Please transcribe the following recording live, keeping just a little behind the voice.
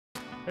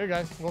Hey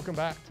guys, welcome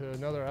back to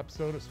another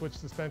episode of Switch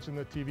Suspension,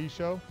 the TV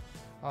show.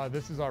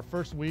 This is our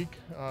first week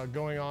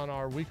going on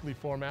our weekly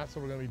format, so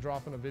we're going to be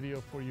dropping a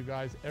video for you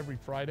guys every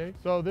Friday.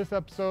 So this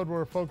episode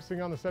we're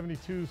focusing on the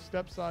 72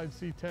 Step Side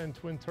C10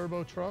 twin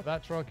turbo truck.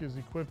 That truck is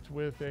equipped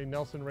with a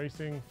Nelson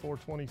Racing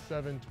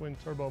 427 twin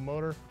turbo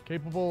motor,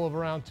 capable of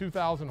around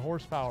 2,000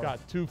 horsepower. It's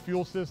got two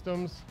fuel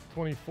systems,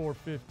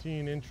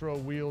 2415 intro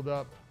wheeled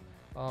up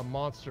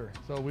monster.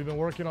 So we've been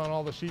working on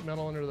all the sheet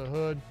metal under the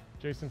hood.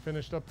 Jason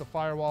finished up the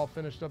firewall,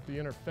 finished up the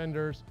inner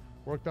fenders,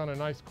 worked on a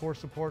nice core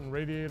support and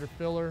radiator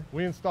filler.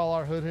 We install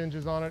our hood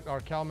hinges on it, our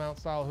cow mount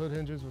style hood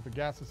hinges with the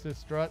gas assist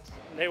struts.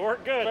 They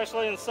work good,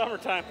 especially in the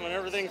summertime when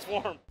everything's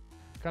warm.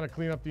 Kind of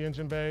clean up the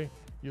engine bay.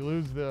 You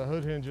lose the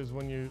hood hinges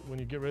when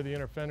you get rid of the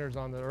inner fenders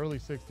on the early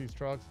 60s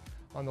trucks.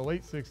 On the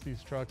late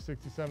 60s trucks,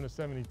 67 to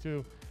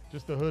 72,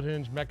 just the hood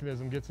hinge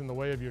mechanism gets in the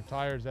way of your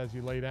tires as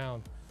you lay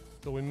down.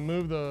 So we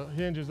move the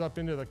hinges up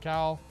into the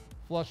cowl,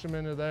 flush them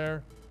into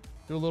there,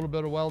 do a little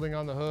bit of welding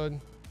on the hood.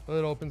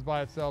 Hood opens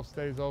by itself,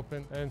 stays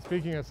open. And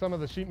speaking of some of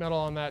the sheet metal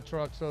on that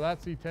truck, so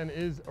that C10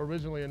 is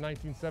originally a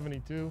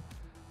 1972.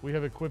 We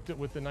have equipped it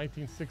with the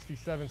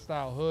 1967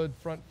 style hood,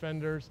 front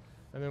fenders,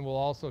 and then we'll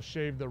also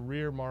shave the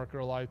rear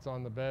marker lights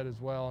on the bed as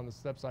well on the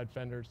step side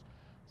fenders.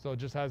 So it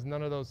just has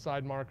none of those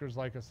side markers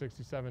like a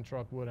 67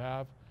 truck would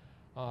have.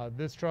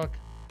 This truck,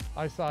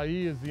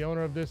 Isai is the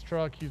owner of this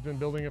truck. He's been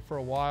building it for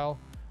a while.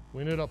 We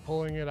ended up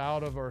pulling it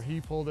out of, or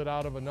he pulled it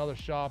out of another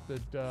shop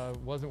that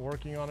wasn't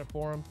working on it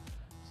for him.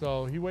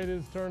 So he waited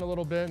his turn a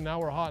little bit, and now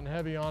we're hot and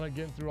heavy on it,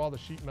 getting through all the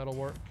sheet metal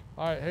work.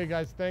 All right, hey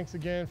guys, thanks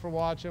again for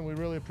watching. We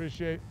really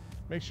appreciate it.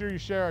 Make sure you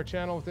share our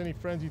channel with any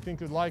friends you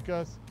think would like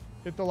us.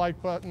 Hit the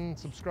like button,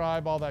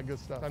 subscribe, all that good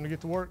stuff. Time to get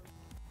to work.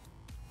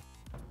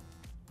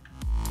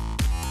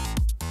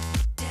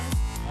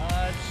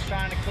 Just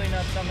trying to clean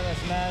up some of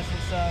this mess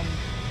with some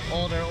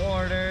older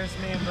orders.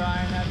 Me and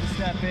Brian had to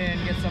step in,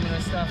 get some of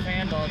this stuff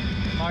handled.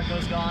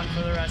 Marco's gone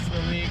for the rest of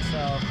the week, so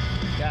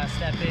gotta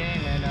step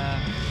in and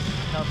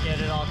help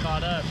get it all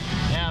caught up.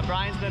 Yeah,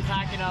 Brian's been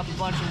packing up a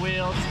bunch of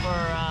wheels for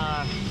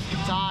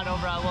Todd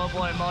over at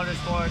Lowboy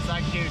Motorsports.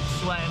 That dude's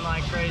sweating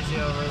like crazy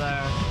over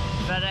there.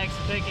 FedEx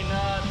picking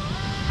up,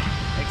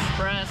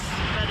 FedEx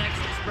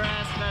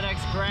Express, FedEx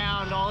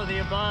Ground, all of the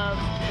above.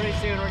 Pretty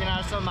soon we're gonna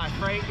have some of my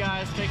freight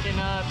guys picking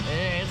up.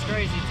 It's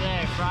crazy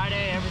today.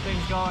 Friday,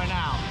 everything's going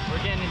out.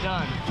 We're getting it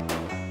done.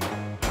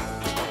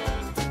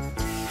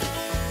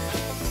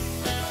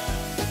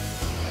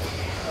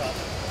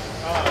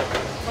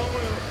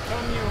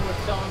 Tony was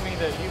telling me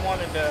that he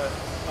wanted to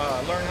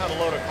learn how to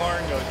load a car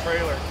into a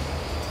trailer.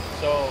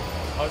 So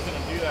I was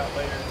gonna do that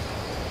later.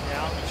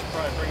 Yeah, we should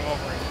probably bring him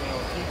over and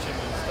teach him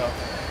and stuff.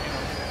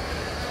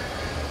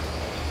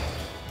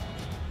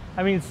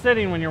 I mean,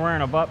 sitting when you're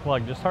wearing a butt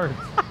plug just hurts.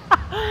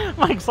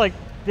 Mike's like,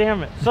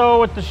 damn it. So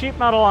with the sheet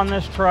metal on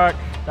this truck,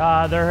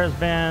 there has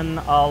been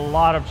a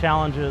lot of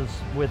challenges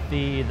with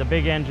the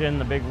big engine,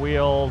 the big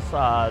wheels,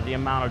 the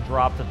amount of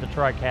drop that the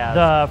truck has.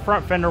 The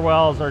front fender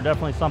wells are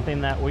definitely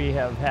something that we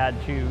have had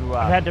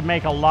to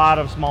make a lot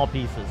of small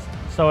pieces.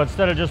 So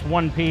instead of just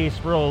one piece,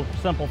 real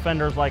simple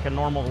fenders like a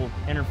normal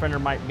inner fender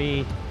might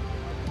be,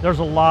 there's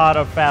a lot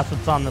of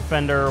facets on the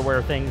fender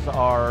where things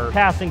are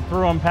passing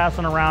through them,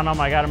 passing around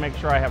them. I got to make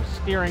sure I have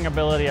steering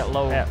ability at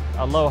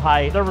a low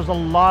height. There was a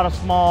lot of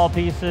small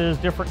pieces,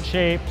 different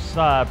shapes.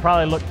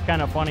 Probably looked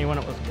kind of funny when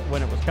it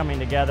was coming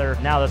together.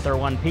 Now that they're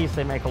one piece,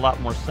 they make a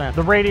lot more sense.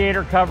 The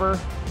radiator cover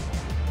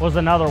was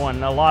another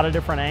one. A lot of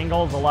different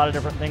angles, a lot of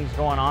different things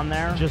going on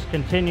there. Just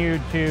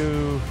continued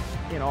to,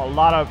 a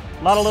lot of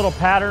little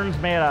patterns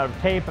made out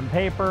of tape and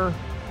paper,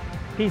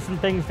 piecing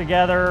things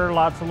together,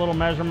 lots of little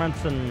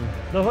measurements. And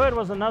the hood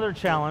was another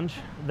challenge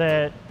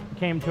that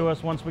came to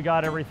us once we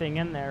got everything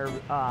in there.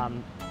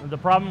 The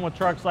problem with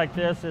trucks like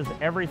this is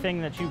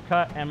everything that you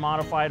cut and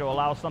modify to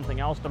allow something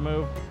else to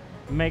move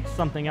makes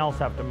something else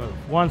have to move.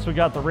 Once we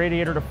got the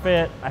radiator to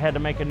fit, I had to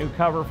make a new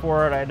cover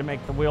for it. I had to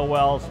make the wheel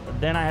wells.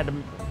 Then I had to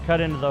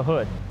cut into the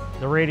hood.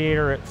 The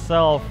radiator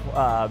itself,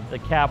 the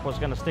cap was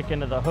going to stick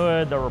into the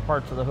hood. There were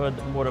parts of the hood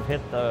that would have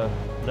hit the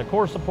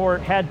core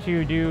support. Had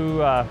to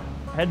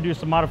do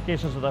some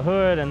modifications of the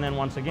hood, and then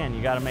once again,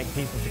 you got to make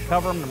pieces to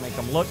cover them to make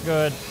them look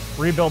good,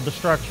 rebuild the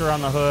structure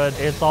on the hood.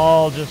 It's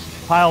all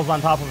just piles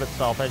on top of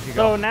itself as you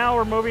go. So now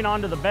we're moving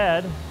on to the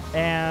bed,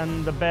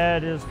 and the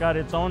bed has got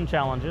its own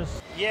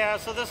challenges. Yeah,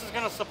 so this is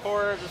going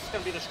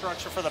to be the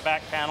structure for the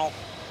back panel.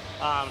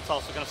 It's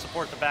also going to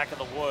support the back of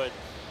the wood.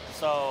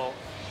 So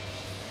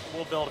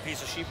we'll build a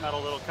piece of sheet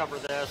metal that'll cover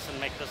this and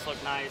make this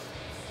look nice.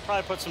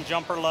 Probably put some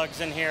jumper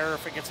lugs in here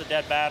if it gets a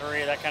dead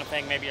battery, that kind of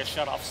thing, maybe a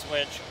shut-off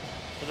switch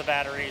for the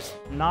batteries.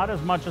 Not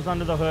as much as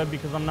under the hood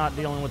because I'm not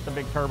dealing with the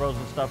big turbos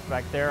and stuff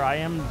back there. I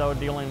am, though,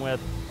 dealing with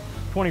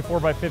 24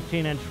 by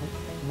 15 inch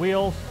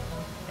wheels,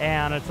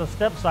 and it's a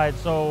step side,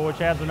 so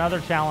which adds another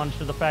challenge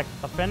to the fact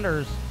that the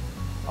fenders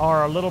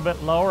are a little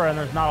bit lower and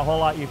there's not a whole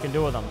lot you can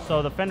do with them.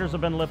 So the fenders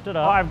have been lifted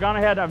up. I've gone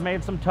ahead, I've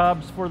made some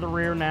tubs for the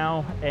rear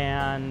now,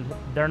 and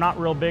they're not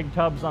real big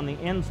tubs on the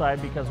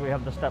inside because we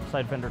have the step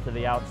side fender to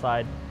the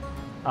outside.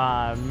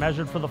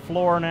 Measured for the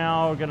floor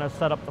now. Gonna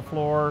set up the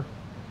floor.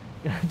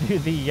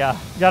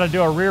 Got to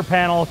do a rear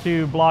panel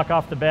to block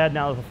off the bed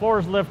now that the floor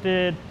is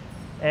lifted,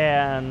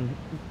 and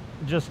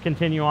just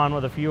continue on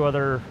with a few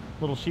other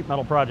little sheet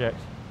metal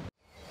projects.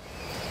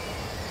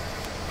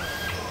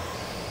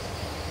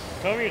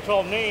 Toby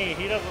told me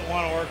he doesn't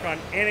want to work on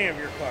any of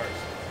your cars.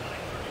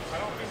 I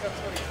don't think that's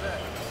what he said.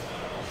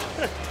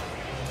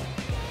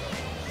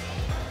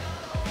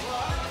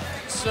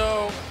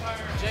 So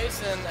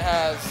Jason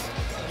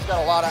he's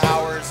got a lot of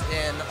hours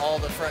in all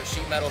the front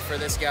sheet metal for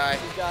this guy.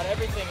 He's got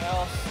everything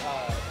else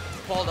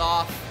pulled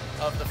off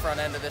of the front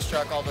end of this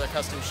truck, all the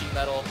custom sheet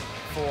metal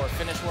for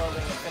finish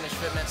welding and finish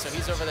fitment, so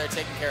he's over there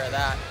taking care of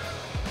that.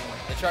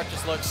 The truck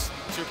just looks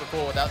super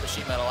cool without the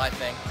sheet metal, I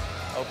think.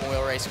 Open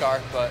wheel race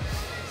car, but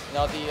you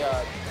know,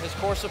 his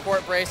core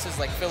support brace is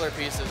like filler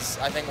pieces.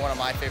 I think one of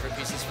my favorite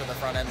pieces for the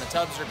front end. The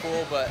tubs are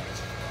cool, but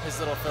his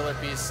little filler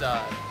piece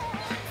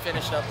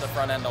finished up the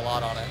front end a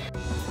lot on it.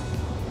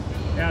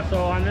 Yeah,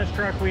 so on this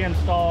truck we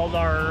installed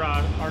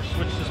our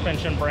switch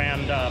suspension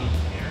brand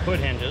hood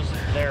hinges.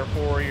 They're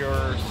for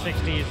your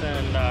 60s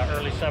and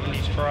early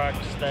 70s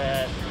trucks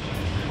that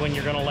when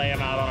you're going to lay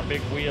them out on a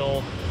big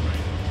wheel,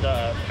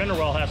 the fender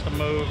well has to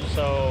move,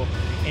 so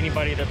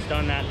anybody that's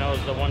done that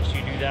knows that once you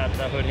do that,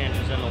 the hood hinge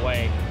is in the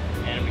way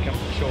and it becomes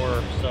a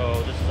chore.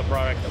 So this is a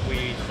product that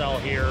we sell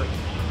here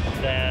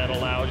that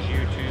allows you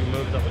to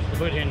move the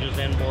hood hinges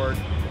inboard,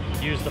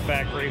 use the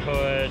factory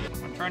hood.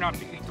 I'm trying not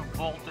to eat the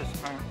bolt this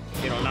time.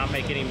 You know, not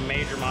make any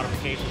major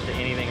modifications to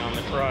anything on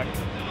the truck.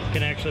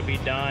 Can actually be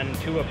done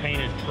to a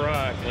painted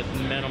truck with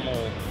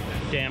minimal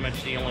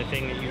damage. The only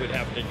thing that you would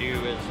have to do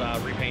is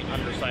repaint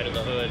underside of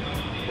the hood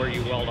where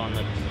you weld on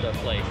the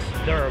plates.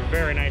 They're a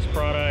very nice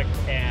product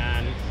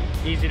and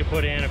easy to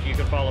put in if you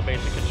can follow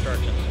basic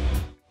instructions.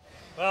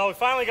 Well, we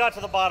finally got to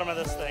the bottom of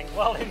this thing,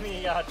 welding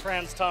the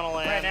trans tunnel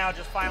in. Right now,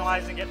 just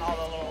finalizing getting all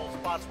the little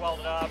spots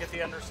welded up, get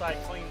the underside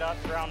cleaned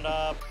up, ground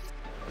up.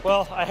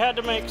 Well, I had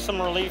to make some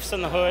reliefs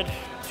in the hood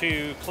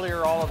to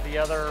clear all of the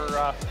other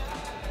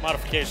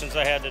modifications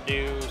I had to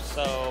do.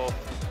 So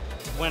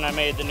when I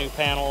made the new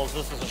panels,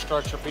 this is a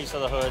structure piece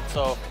of the hood.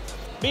 So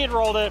bead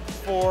rolled it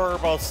for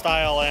both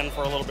style and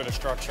for a little bit of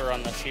structure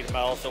on the sheet of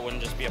metal, so it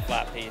wouldn't just be a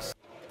flat piece.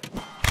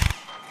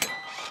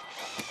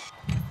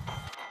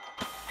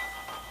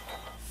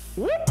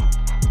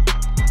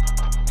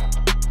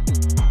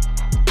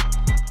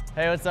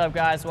 Hey, what's up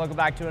guys? Welcome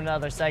back to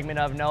another segment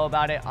of Know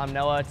About It. I'm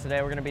Noah.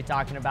 Today we're going to be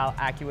talking about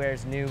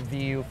Accuair's new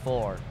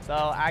VU4. So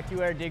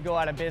Accuair did go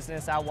out of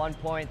business at one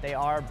point. They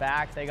are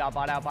back. They got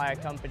bought out by a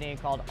company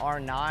called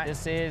R0.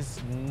 This is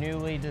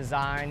newly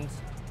designed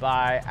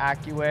by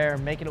Accuair,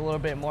 make it a little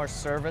bit more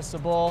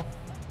serviceable.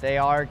 They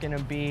are going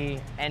to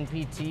be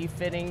NPT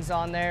fittings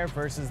on there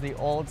versus the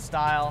old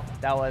style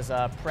that was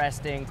a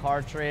pressed in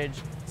cartridge.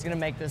 It's going to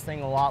make this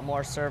thing a lot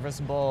more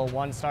serviceable.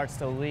 One starts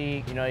to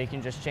leak, you know, you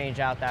can just change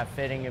out that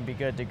fitting and be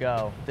good to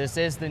go. This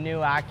is the new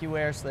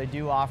Accuair, so they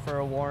do offer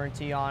a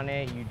warranty on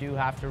it. You do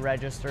have to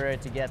register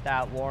it to get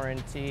that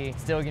warranty.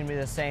 Still going to be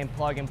the same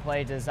plug and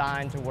play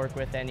design to work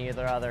with any of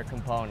their other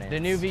components. The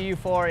new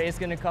VU4 is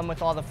going to come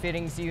with all the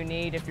fittings you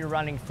need if you're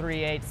running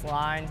 3/8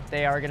 line.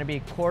 They are going to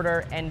be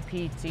quarter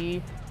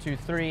NPT to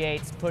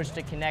 3/8 push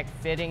to connect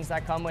fittings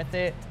that come with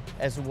it,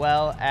 as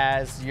well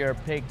as your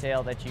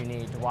pigtail that you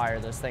need to wire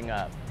this thing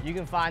up. You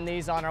can find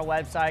these on our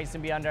website. It's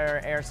gonna be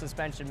under air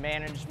suspension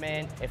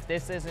management. If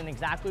this isn't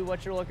exactly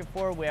what you're looking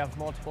for, we have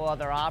multiple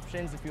other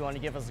options. If you want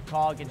to give us a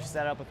call, get you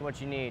set up with what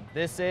you need.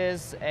 This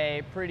is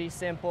a pretty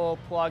simple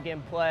plug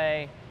and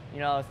play, you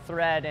know,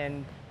 thread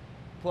and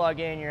plug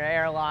in your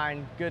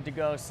airline, good to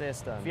go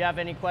system. If you have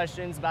any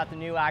questions about the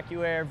new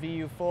Accuair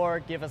VU4,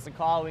 give us a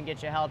call, we can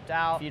get you helped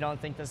out. If you don't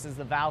think this is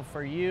the valve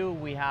for you,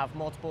 we have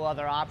multiple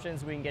other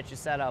options we can get you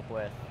set up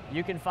with.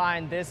 You can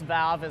find this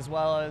valve as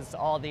well as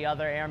all the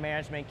other air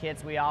management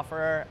kits we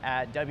offer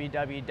at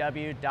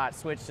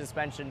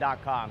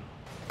www.switchsuspension.com.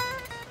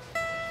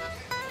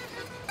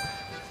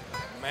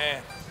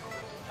 Man,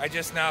 I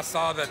just now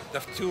saw the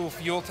two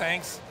fuel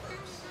tanks.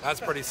 That's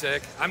pretty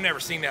sick. I've never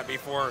seen that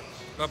before.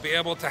 But be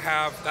able to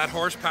have that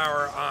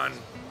horsepower on,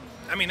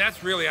 I mean,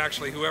 that's really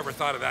actually, whoever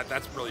thought of that,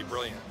 that's really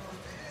brilliant.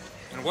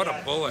 And what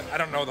a bullet. I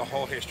don't know the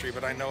whole history,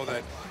 but I know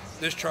that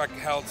this truck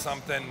held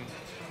something,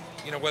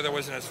 you know, whether it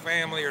was in his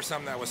family or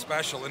something that was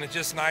special. And it's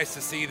just nice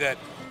to see that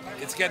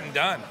it's getting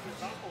done.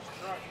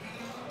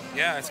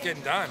 Yeah, it's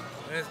getting done.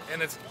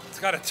 And it's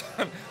got a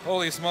ton.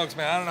 Holy smokes,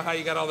 man. I don't know how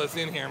you got all this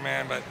in here,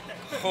 man, but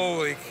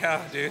holy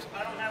cow, dude.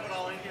 I don't have it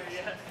all in here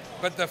yet.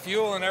 But the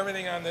fuel and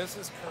everything on this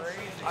is crazy.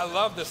 I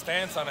love the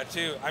stance on it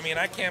too. I mean,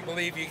 I can't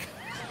believe you.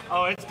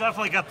 Oh, it's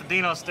definitely got the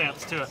Dino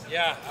stance to it.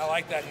 Yeah, I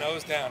like that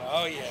nose down.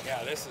 Oh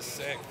yeah, this is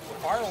sick. The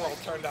firewall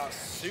turned out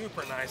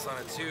super nice on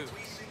it too.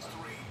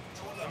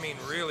 I mean,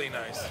 really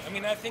nice. I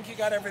mean, I think you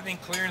got everything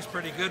clearance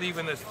pretty good,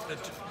 even the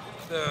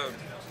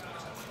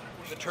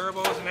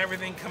turbos and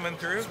everything coming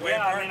through.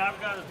 Yeah, I mean,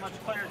 I've got as much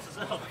clearance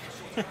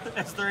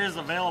as there is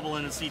available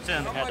in a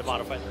C10. I had to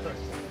modify the truck.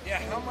 Yeah,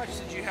 how much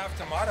did you have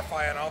to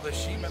modify on all this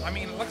sheet metal? I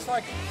mean, it looks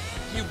like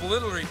you've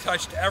literally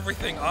touched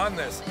everything on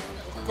this.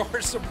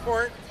 gore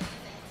support,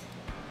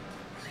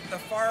 the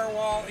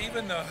firewall,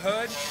 even the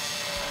hood.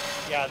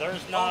 Yeah,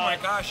 there's not. Oh my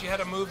gosh, you had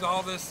to move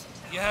all this.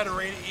 You had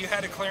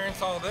to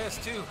clearance all this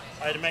too.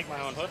 I had to make my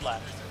own hood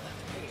latch.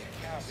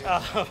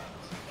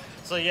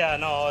 So yeah,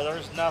 no,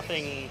 there's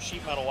nothing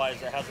sheet metal wise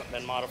that hasn't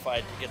been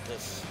modified to get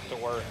this to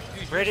work.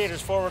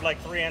 Radiator's forward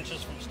like 3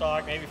 inches from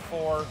stock, maybe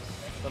 4.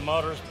 The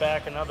motor's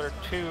back another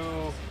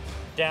 2,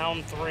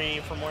 down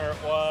 3 from where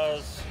it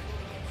was.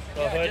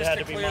 The hood just had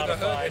to be clear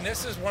modified. the hood, and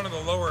this is one of the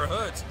lower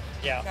hoods.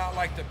 Yeah. Not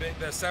like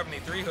the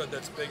 73 hood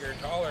that's bigger and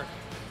taller.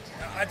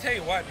 I tell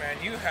you what, man,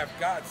 you have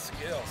got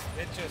skills.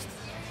 It just.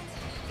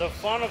 The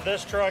fun of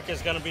this truck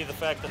is going to be the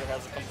fact that it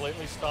has a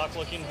completely stock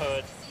looking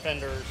hood,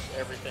 fenders,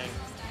 everything.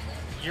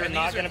 You're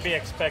not going to be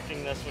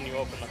expecting this when you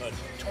open the hood.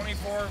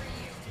 24?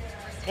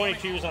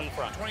 22's on the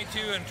front. 22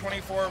 and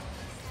 24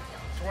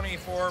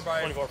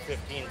 by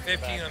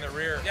 15 on the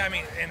rear. Yeah, I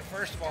mean, and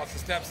first of all, it's a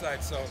step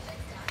side, so,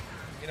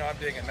 you know, I'm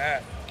digging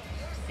that.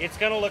 It's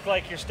going to look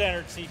like your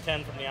standard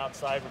C10 from the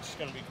outside, which is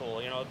going to be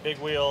cool. You know, big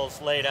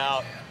wheels laid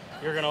out.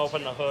 You're going to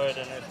open the hood,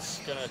 and it's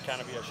going to kind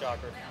of be a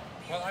shocker.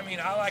 Well, I mean,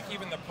 I like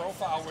even the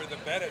profile where the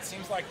bed, it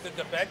seems like did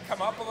the bed come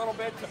up a little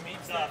bit to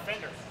meet the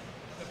fender.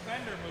 The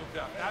fender moved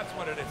up, that's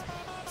what it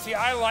is. See,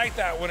 I like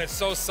that when it's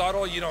so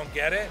subtle you don't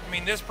get it. I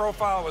mean, this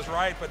profile was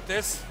right, but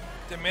this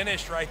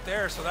diminished right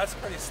there, so that's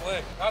pretty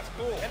slick. That's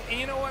cool. And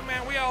you know what,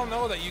 man? We all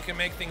know that you can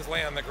make things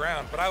lay on the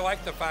ground, but I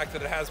like the fact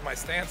that it has my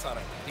stance on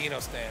it. Dino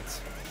stance.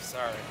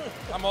 Sorry.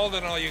 I'm older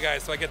than all you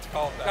guys, so I get to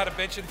call it that. Got a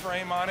bitchin'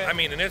 frame on it. I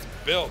mean, and it's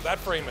built. That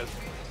frame is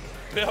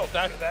built.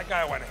 That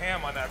guy went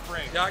ham on that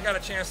frame. Yeah, I got a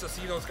chance to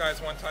see those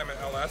guys one time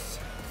at LS,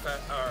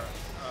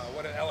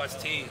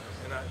 LST,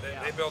 and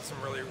they built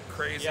some really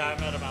crazy. Yeah, I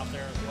met them out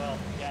there as well.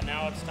 Yeah,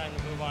 now it's time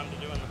to move on to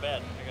doing the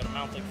bed. I got to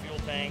mount like fuel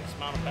tanks,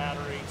 mount a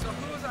battery. So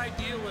whose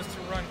idea was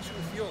to run 2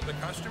 fuel? The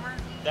customer?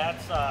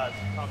 That's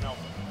Tom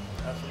Nelson.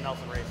 That's from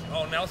Nelson Racing.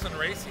 Oh, Nelson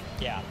Racing?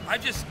 Yeah. I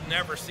just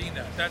never seen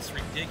that. That's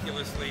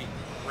ridiculously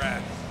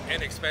rad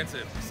and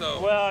expensive. So.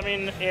 Well, I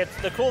mean, it's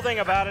the cool thing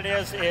about it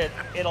is it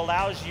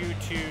allows you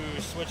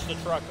to switch the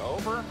truck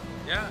over.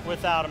 Yeah.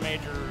 Without a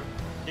major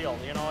deal.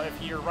 You know, if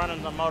you're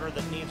running the motor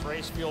that needs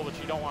race fuel, but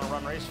you don't want to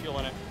run race fuel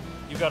in it,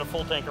 you've got a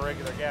full tank of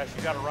regular gas.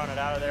 You got to run it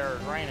out of there or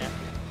drain it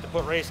to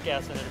put race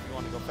gas in it if you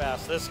want to go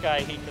fast. This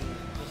guy, he can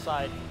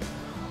decide,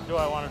 do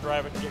I want to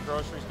drive it to get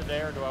groceries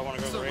today, or do I want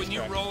to go to the racetrack?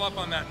 So when you roll up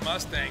on that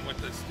Mustang with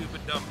the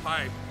stupid dumb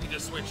pipe, you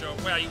just switch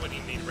over. Well, you wouldn't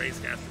even need race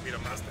gas to beat a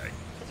Mustang.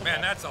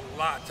 Man, that's a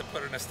lot to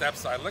put in a step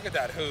side. Look at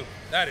that hoop.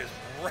 That is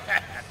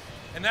rad.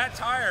 And that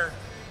tire,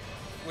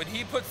 when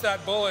he puts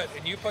that bullet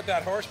and you put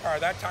that horsepower,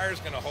 that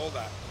tire's going to hold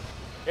that.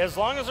 As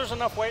long as there's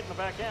enough weight in the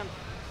back end,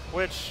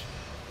 which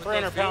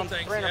 300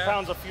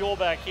 pounds of fuel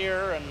back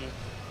here, and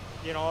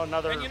you know,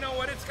 another. And you know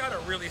what? It's got a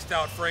really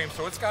stout frame,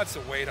 so it's got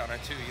some weight on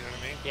it too. You know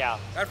what I mean? Yeah.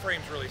 That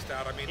frame's really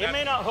stout. I mean, it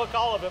may not hook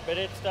all of it, but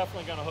it's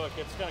definitely going to hook.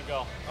 It's going to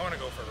go. I want to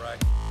go for a ride.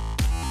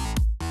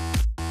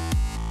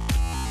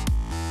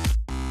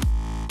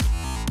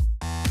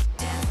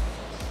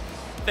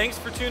 Thanks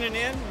for tuning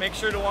in. Make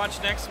sure to watch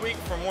next week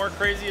for more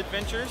crazy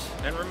adventures.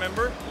 And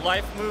remember,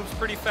 life moves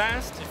pretty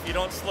fast. If you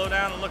don't slow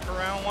down and look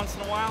around once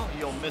in a while,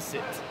 you'll miss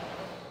it.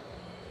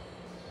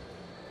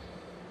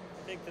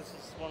 I think this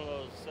is one of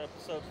those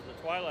episodes of The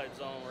Twilight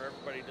Zone where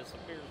everybody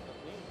disappears but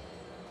me.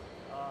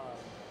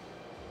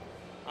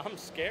 I'm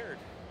scared.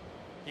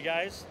 You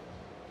guys,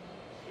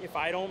 if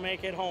I don't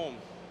make it home,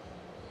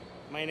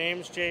 my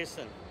name's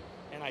Jason,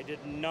 and I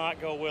did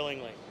not go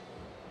willingly.